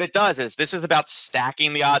 But what it does is this is about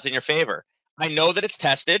stacking the odds in your favor. I know that it's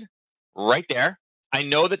tested right there. I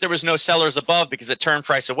know that there was no sellers above because it turned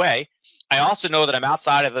price away. I also know that I'm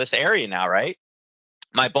outside of this area now, right?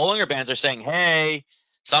 My Bollinger Bands are saying, hey,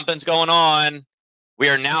 something's going on. We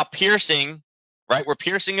are now piercing, right? We're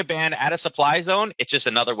piercing a band at a supply zone. It's just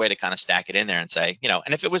another way to kind of stack it in there and say,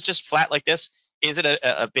 and if it was just flat like this, is it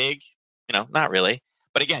a big, not really.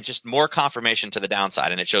 But again, just more confirmation to the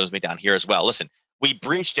downside. And it shows me down here as well. Listen, we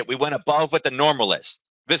breached it. We went above what the normal is.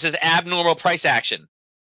 This is abnormal price action.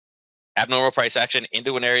 Abnormal price action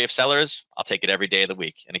into an area of sellers. I'll take it every day of the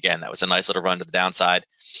week. And again, that was a nice little run to the downside.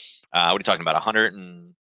 What are you talking about?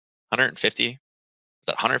 150? Is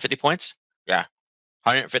that 150 points? Yeah.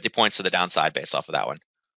 150 points to the downside based off of that one.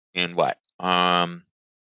 In what? 4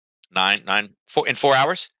 in 4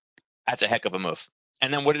 hours? That's a heck of a move.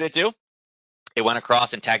 And then what did it do? It went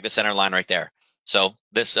across and tagged the center line right there. So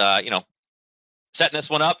this, setting this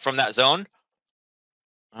one up from that zone.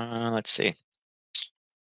 Let's see.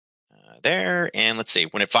 There, and let's see.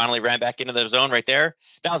 When it finally ran back into the zone right there,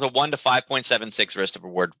 that was a 1 to 5.76 risk to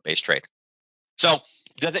reward based trade. So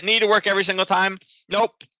does it need to work every single time?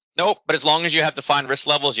 Nope. But as long as you have defined risk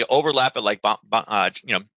levels, you overlap it like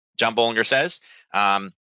John Bollinger says.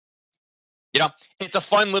 It's a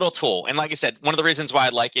fun little tool. And like I said, one of the reasons why I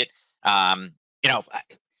like it,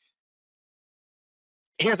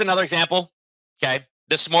 here's another example. Okay.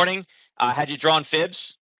 This morning, had you drawn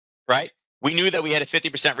fibs, right? We knew that we had a 50%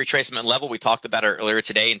 retracement level. We talked about it earlier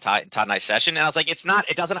today in Todd and I's session. And I was like, it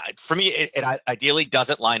doesn't, for me, it ideally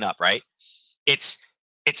doesn't line up, right? It's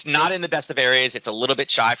not in the best of areas. It's a little bit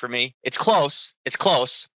shy for me. It's close.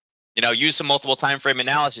 Use some multiple time frame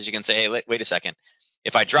analysis. You can say, hey, wait a second.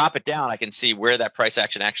 If I drop it down, I can see where that price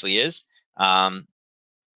action actually is.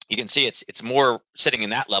 You can see it's more sitting in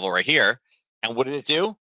that level right here. And what did it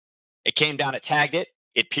do? It came down, it tagged it.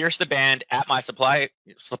 It pierced the band at my supply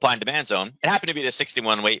and demand zone. It happened to be at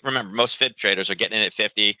 61 weight. Remember, most fib traders are getting in at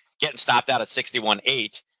 50, getting stopped out at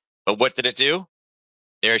 61.8. But what did it do?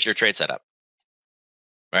 There's your trade setup,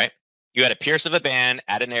 right? You had a pierce of a band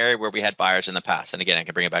at an area where we had buyers in the past. And again, I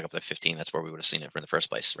can bring it back up to 15. That's where we would have seen it from the first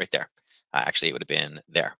place, right there. Actually, it would have been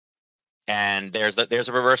there. And there's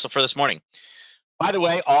a reversal for this morning. By the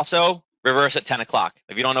way, also reverse at 10 o'clock.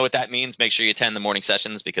 If you don't know what that means, make sure you attend the morning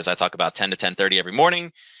sessions, because I talk about 10 to 10:30 every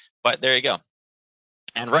morning. But there you go.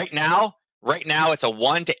 And right now it's a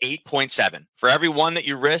 1 to 8.7. For every one that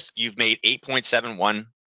you risk, you've made 8.71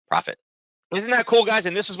 profit. Isn't that cool, guys?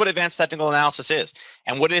 And this is what advanced technical analysis is.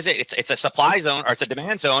 And what is it? It's a supply zone, or it's a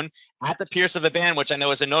demand zone at the pierce of a band, which I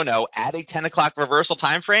know is a no-no, at a 10 o'clock reversal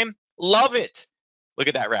time frame. Love it. Look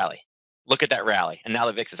at that rally. And now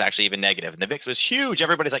the VIX is actually even negative. And the VIX was huge.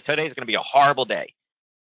 Everybody's like, today is going to be a horrible day.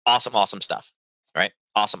 Awesome stuff, right?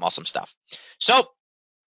 Awesome stuff. So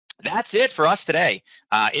that's it for us today.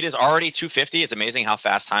 It is already 2:50. It's amazing how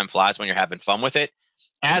fast time flies when you're having fun with it.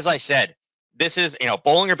 As I said, this is,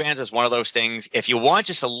 Bollinger Bands is one of those things. If you want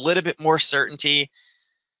just a little bit more certainty,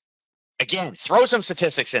 again, throw some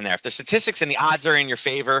statistics in there. If the statistics and the odds are in your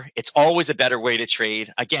favor, it's always a better way to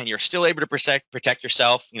trade. Again, you're still able to protect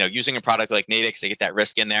yourself, using a product like Nadex to get that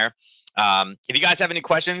risk in there. If you guys have any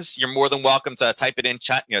questions, you're more than welcome to type it in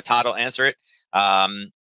chat. Todd will answer it.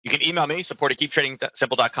 You can email me,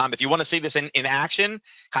 support@keeptradingsimple.com. If you want to see this in action,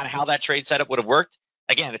 kind of how that trade setup would have worked,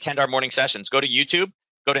 again, attend our morning sessions. Go to YouTube,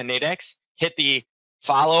 go to Nadex, hit the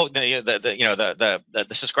follow, the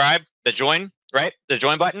subscribe, the join, right? The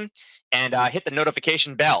join button, and hit the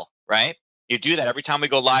notification bell, right? You do that every time we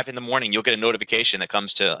go live in the morning. You'll get a notification that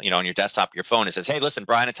comes to, on your desktop, your phone. It says, hey, listen,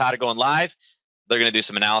 Bryan and Todd are going live. They're going to do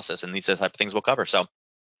some analysis, and these are the type of things we'll cover. So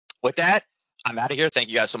with that, I'm out of here. Thank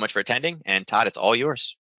you guys so much for attending. And Todd, it's all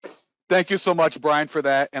yours. Thank you so much, Bryan, for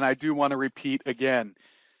that. And I do want to repeat again,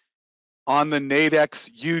 on the Nadex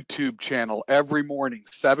YouTube channel every morning,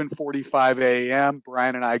 7:45 a.m.,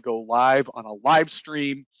 Bryan and I go live on a live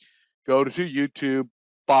stream. Go to YouTube,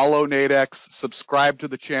 follow Nadex, subscribe to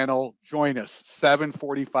the channel, join us,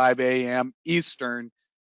 7:45 a.m. Eastern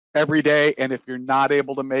every day. And if you're not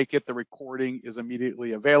able to make it, the recording is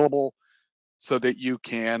immediately available so that you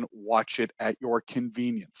can watch it at your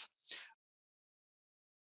convenience.